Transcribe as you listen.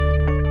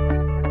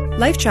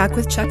LifeTrac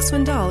with Chuck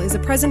Swindoll is a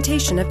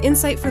presentation of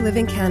Insight for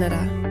Living Canada.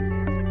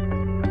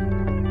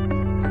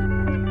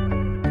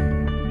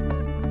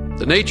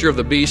 The nature of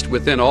the beast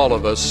within all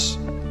of us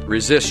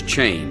resists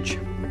change.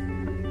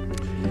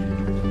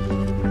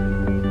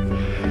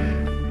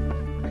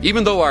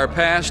 Even though our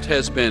past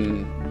has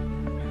been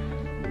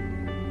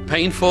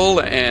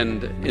painful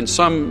and in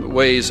some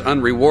ways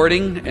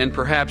unrewarding and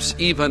perhaps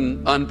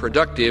even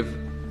unproductive,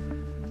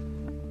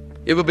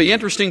 it would be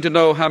interesting to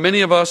know how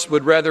many of us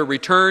would rather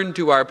return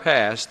to our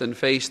past than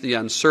face the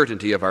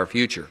uncertainty of our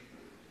future.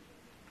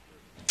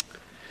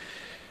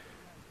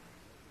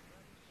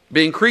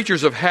 Being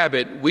creatures of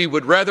habit, we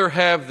would rather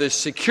have the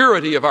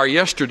security of our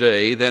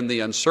yesterday than the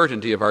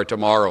uncertainty of our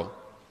tomorrow.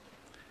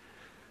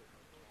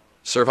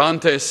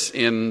 Cervantes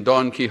in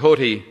Don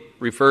Quixote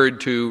referred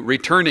to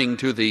returning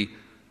to the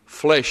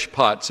flesh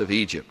pots of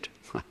Egypt.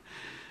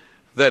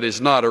 That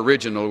is not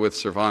original with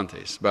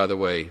Cervantes, by the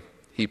way.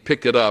 He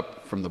picked it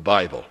up from the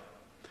Bible.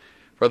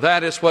 For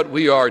that is what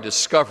we are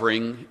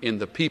discovering in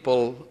the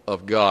people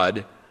of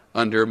God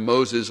under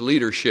Moses'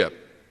 leadership.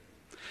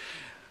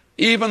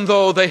 Even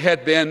though they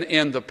had been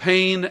in the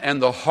pain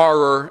and the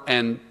horror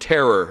and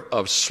terror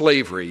of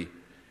slavery,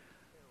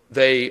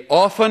 they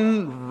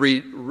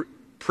often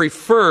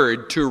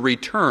preferred to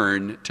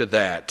return to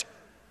that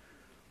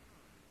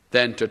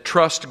than to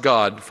trust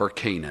God for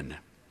Canaan.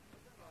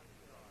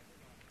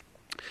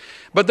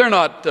 But they're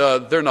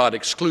not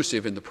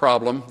exclusive in the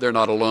problem. They're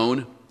not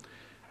alone.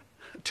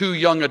 Two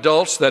young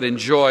adults that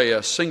enjoy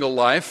a single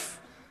life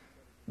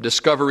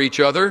discover each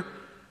other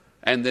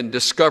and then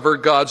discover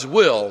God's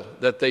will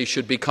that they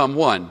should become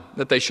one,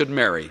 that they should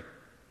marry.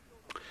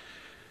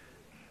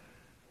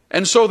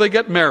 And so they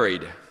get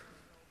married,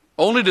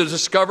 only to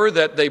discover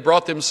that they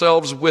brought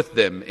themselves with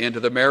them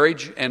into the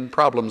marriage, and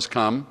problems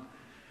come.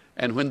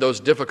 And when those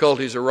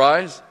difficulties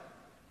arise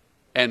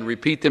and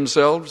repeat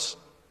themselves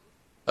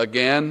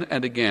again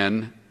and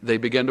again, they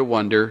begin to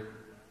wonder,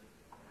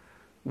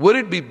 would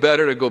it be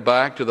better to go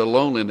back to the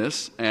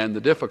loneliness and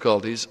the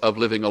difficulties of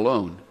living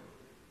alone?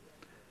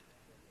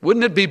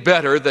 Wouldn't it be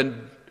better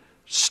than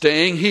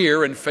staying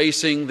here and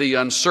facing the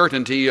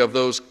uncertainty of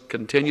those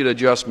continued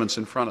adjustments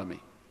in front of me?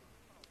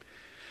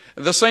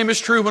 The same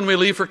is true when we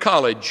leave for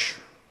college.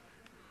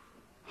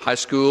 High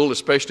school,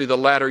 especially the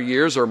latter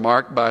years, are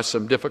marked by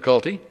some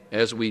difficulty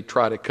as we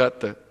try to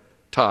cut the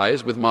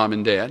ties with mom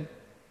and dad.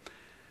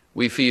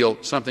 We feel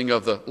something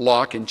of the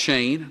lock and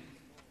chain,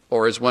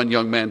 or as one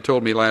young man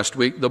told me last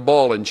week, the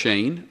ball and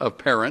chain of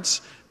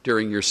parents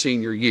during your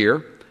senior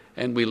year,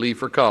 and we leave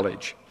for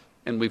college.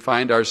 And we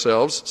find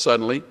ourselves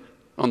suddenly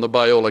on the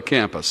Biola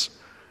campus,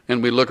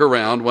 and we look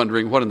around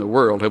wondering, what in the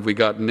world have we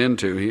gotten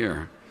into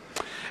here?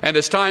 And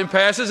as time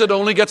passes, it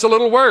only gets a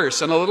little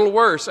worse and a little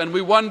worse. And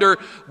we wonder,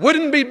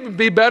 wouldn't it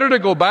be better to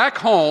go back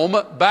home,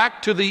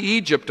 back to the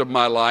Egypt of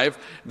my life,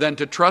 than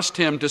to trust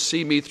Him to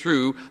see me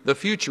through the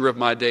future of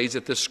my days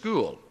at this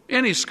school,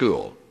 any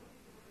school?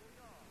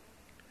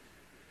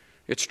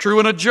 It's true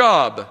in a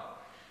job.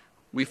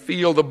 We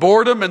feel the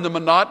boredom and the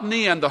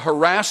monotony and the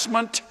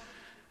harassment,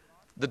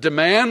 the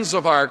demands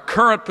of our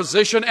current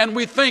position, and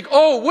we think,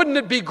 oh, wouldn't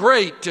it be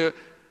great to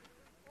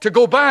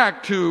go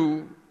back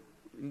to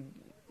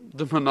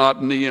the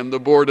monotony and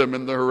the boredom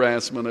and the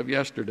harassment of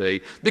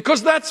yesterday,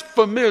 because that's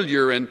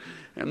familiar and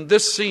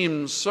this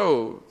seems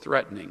so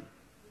threatening.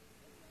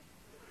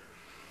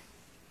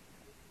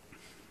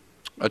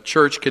 A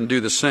church can do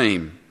the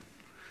same.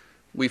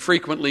 We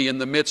frequently, in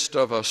the midst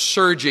of a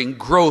surging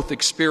growth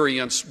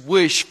experience,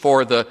 wish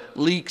for the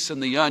leeks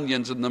and the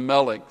onions and the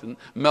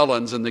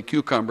melons and the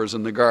cucumbers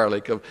and the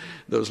garlic of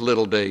those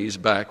little days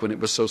back when it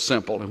was so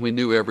simple and we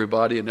knew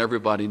everybody and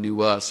everybody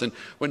knew us. And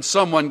when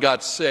someone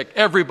got sick,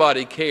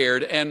 everybody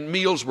cared and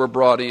meals were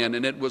brought in,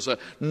 and it was a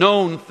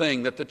known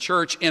thing that the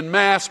church en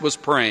masse was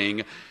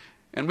praying.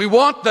 And we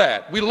want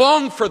that. We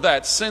long for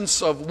that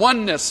sense of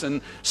oneness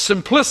and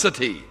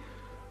simplicity,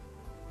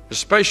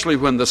 especially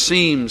when the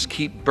seams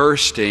keep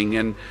bursting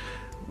and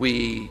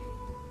we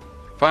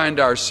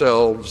find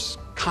ourselves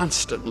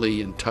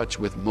constantly in touch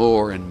with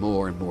more and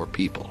more and more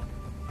people.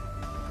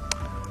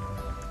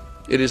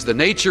 It is the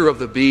nature of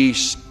the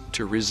beast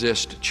to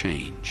resist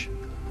change.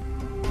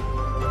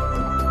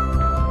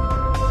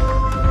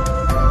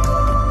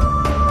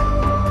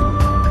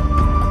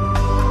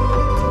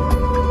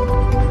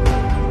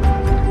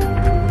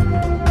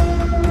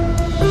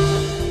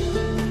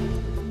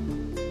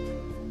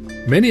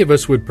 Many of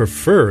us would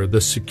prefer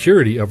the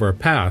security of our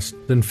past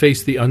than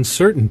face the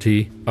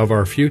uncertainty of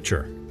our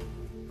future.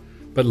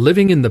 But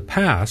living in the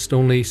past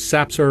only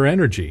saps our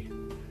energy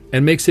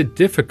and makes it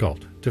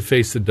difficult to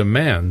face the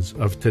demands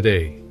of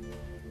today.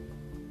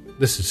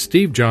 This is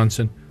Steve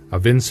Johnson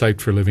of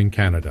Insight for Living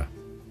Canada.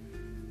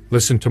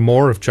 Listen to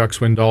more of Chuck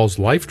Swindoll's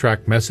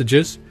LifeTrac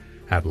messages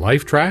at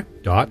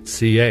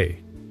lifetrac.ca.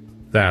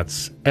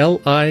 That's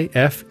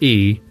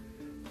LifeTrac.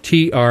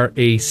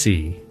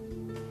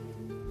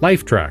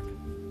 LifeTrac,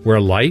 where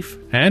life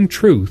and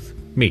truth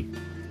meet.